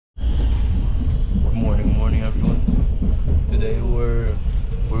today we're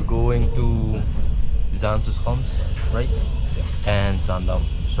going to Zaanse schanse, right? And Zaandam.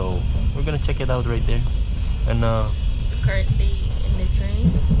 So we're gonna check it out right there. And we're currently in the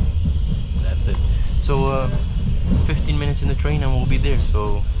train. That's it. So 15 minutes in the train and we'll be there.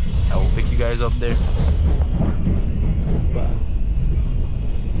 So I will pick you guys up there. Bye.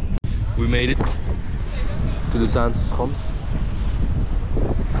 We made it to the Zaanse schanse.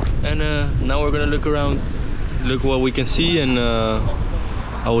 And now we're gonna look around, look what we can see, and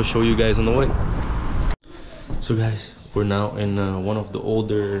I will show you guys on the way. So guys, we're now in one of the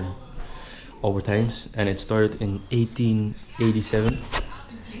older Albertijns, and it started in 1887,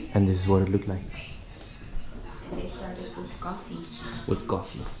 and this is what it looked like. And they started with coffee. With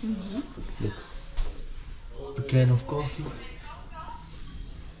coffee. Look, a can of coffee.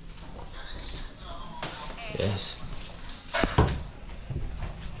 Yes.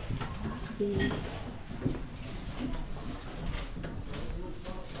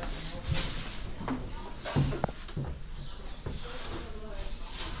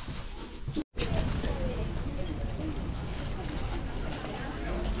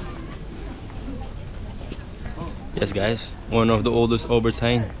 Yes guys, one of the oldest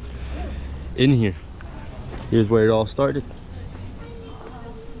Albertijn in here. Here's where it all started.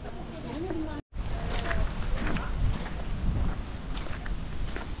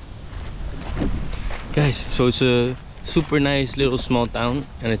 Guys, so it's a super nice little small town,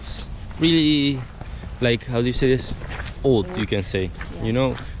 and it's really, like, how do you say this, old, you can say. You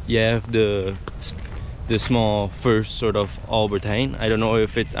know, you have the small first sort of Albertijn. I don't know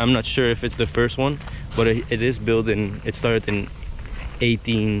if it's, I'm not sure if it's the first one, but it is built in, it started in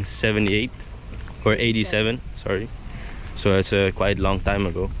 1878 or 87, sorry. So it's a quite long time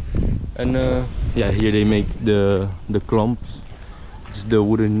ago. And yeah, here they make the klomps, it's the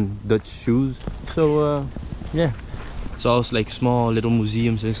wooden Dutch shoes. So yeah, it's also like small little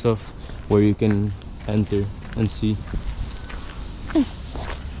museums and stuff where you can enter and see.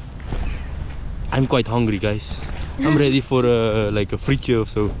 I'm quite hungry, guys. I'm ready for like a frietje or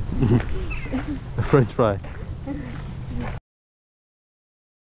so. A French fry.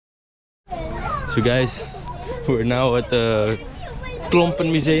 So guys, we're now at the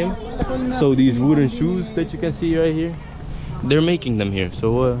Klompen Museum. So these wooden shoes that you can see right here, they're making them here.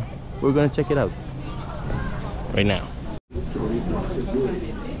 So we're gonna check it out right now. It's a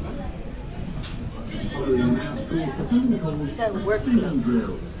work club.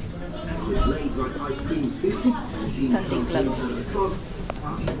 Sunday club.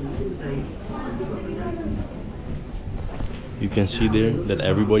 You can see there that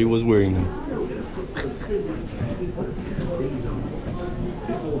everybody was wearing them.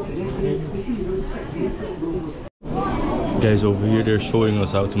 Guys, over here they're showing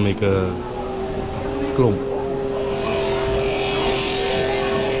us how to make a klomp.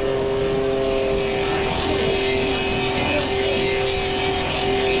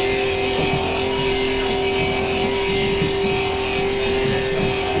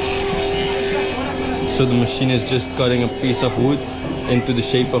 So the machine is just cutting a piece of wood into the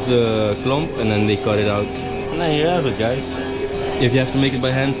shape of the klomp, and then they cut it out. And there you have it, guys. If you have to make it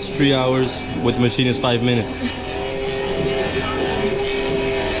by hand, it's 3 hours. With the machine, it's 5 minutes.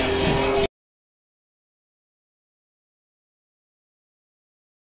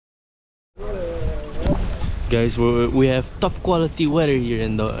 Guys, we have top quality weather here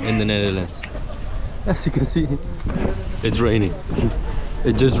in the Netherlands. As you can see, it's raining.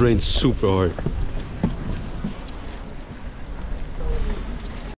 It just rains super hard.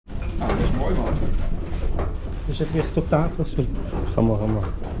 Dus het ligt op tafel. Ga maar, ga maar.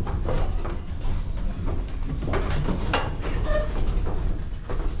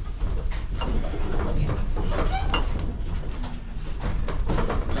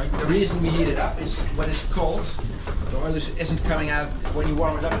 The reason we heat it up is when it's cold, the oil isn't coming out. When you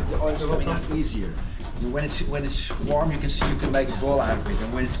warm it up, the oil is coming out easier. When it's warm, you can make a ball out of it,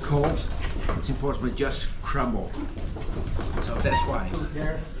 and when it's cold, it's important to just crumble. So that's why.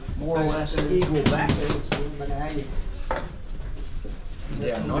 They're more or less equal backs.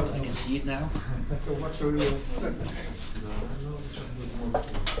 They are not. I can see it now. So what's the real?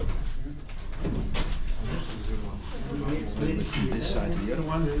 From this side to the other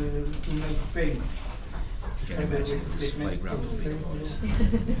one. You can imagine this playground for big boys.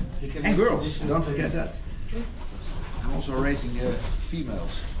 And girls, don't forget that. I'm also raising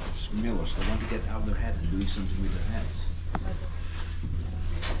females, millers. They want to get out of their head and doing something with their hands.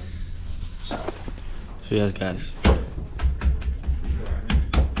 So yes, guys.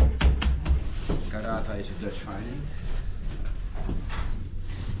 Karate is a Dutch fighting.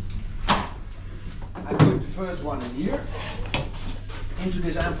 I put the first one in here. into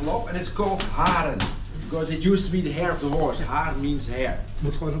this envelope, and it's called haren. Because it used to be the hair of the horse. Haar means hair.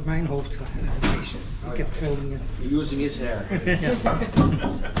 Moet gewoon op mijn hoofd wezen. Ik heb Groningen. You're using his hair.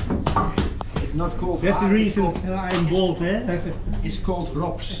 It's not called That's the haar, reason I'm bald, eh? it's called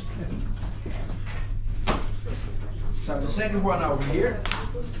rops. So the second one over here,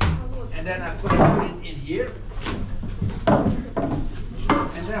 and then I'm going to put it in here.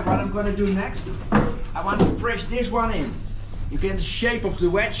 And then what I'm going to do next, I want to press this one in. You get the shape of the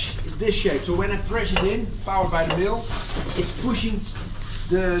wedge is this shape. So when I press it in, powered by the mill, it's pushing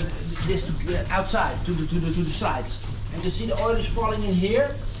this outside to the sides. And you see the oil is falling in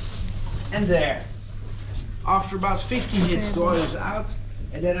here and there. After about 50 hits, the oil is out,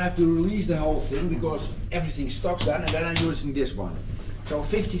 and then I have to release the whole thing because everything stocks done, and then I'm using this one. So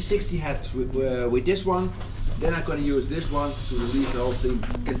 50, 60 hits with this one. Then I'm going to use this one to release the whole thing.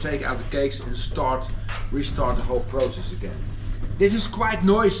 You can take out the cakes and restart the whole process again. This is quite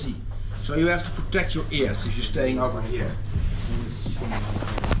noisy, so you have to protect your ears if you're staying over here.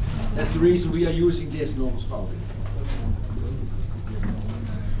 That's the reason we are using this normal spoken.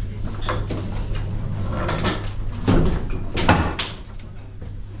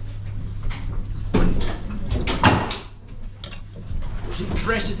 So you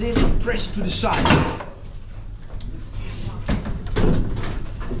press it in and press it to the side.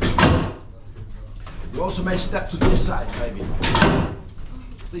 You also may step to this side, maybe.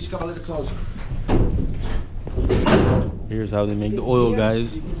 Please come a little closer. Here's how they make the oil,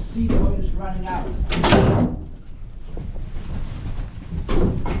 guys. You can see the oil is running out.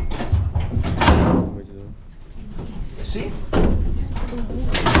 See it?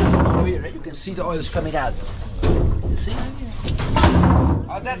 So here, you can see the oil is coming out. You see?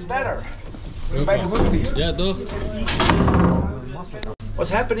 Oh, that's better. Make a movie. Ja, toch?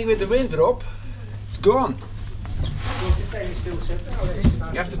 What's happening with the wind drop? It's gone.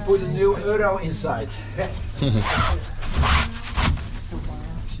 You have to put a new euro inside.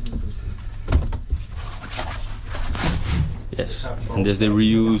 Yes, and this they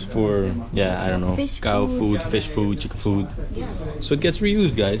reuse for, yeah, I don't know, Fish cow food. food, fish food, chicken food. Yeah. So it gets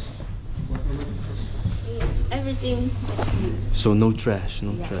reused, guys. Everything gets used. So no trash,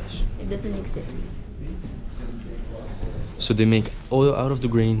 no Yeah. trash. It doesn't exist. So they make oil out of the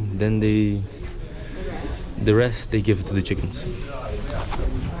grain, then the rest they give it to the chickens.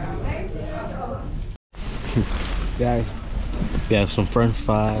 Guys, we have some french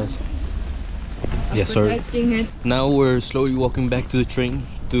fries. Yes, sir. Now we're slowly walking back to the train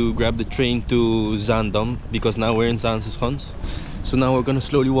to grab the train to Zaandam, because now we're in Zaanse schanse. So now we're gonna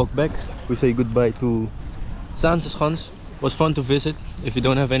slowly walk back. We say goodbye to Zaanse schanse. Was fun to visit if you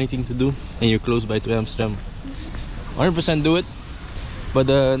don't have anything to do and you're close by to Amsterdam. 100% do it. But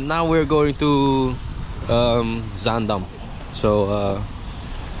now we're going to Zaandam. So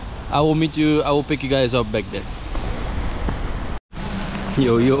I will meet you. I will pick you guys up back there.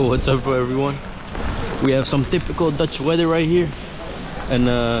 Yo, what's up everyone? We have some typical Dutch weather right here, and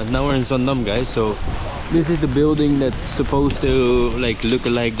now we're in Zaandam, guys. So this is the building that's supposed to like look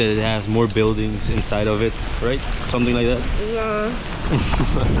alike, that it has more buildings inside of it, right? Something like that. Yeah.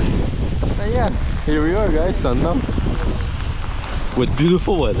 And yeah, here we are, guys, Zaandam, with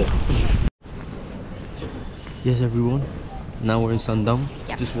beautiful weather. Yes, everyone. Now we're in Zaandam,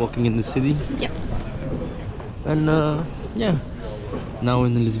 Yeah. just walking in the city. Yep. And yeah, now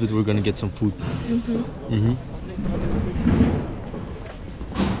in a little bit we're gonna get some food.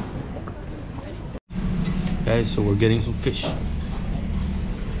 Guys, so we're getting some fish,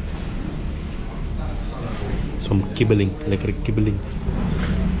 some kibbeling, lekkere kibbeling.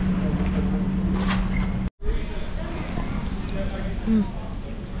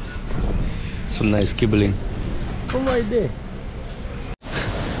 Some nice kibbeling from right there.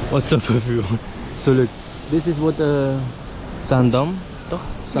 What's up everyone? So look, this is what Zaandam, toch?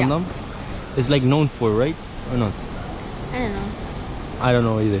 Zaandam is like known for, right? Or not? I don't know. I don't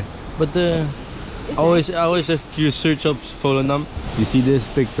know either. But always if you search up Volendam, you see this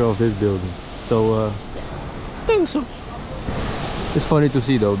picture of this building. So I think so. It's funny to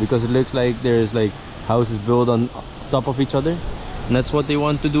see though, because it looks like there's like houses built on top of each other, and that's what they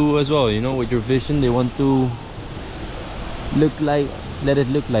want to do as well, you know, with your vision. They want to look like, let it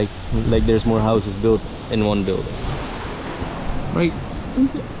look like there's more houses built in one building, right?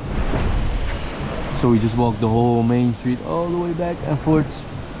 So we just walked the whole main street all the way back and forth.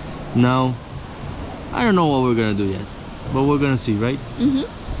 Now I don't know what we're gonna do yet, but we're gonna see, right?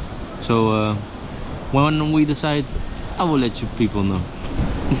 So when we decide, I will let you people know.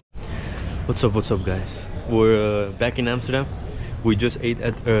 What's up guys? We're back in Amsterdam. We just ate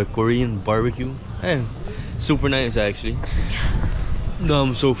at a Korean barbecue, and super nice actually. No,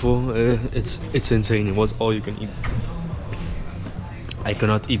 I'm so full. It's insane. It was all you can eat. I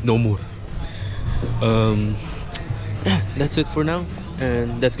cannot eat no more. Yeah, that's it for now,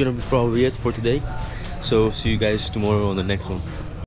 and that's gonna be probably it for today. So see you guys tomorrow on the next one.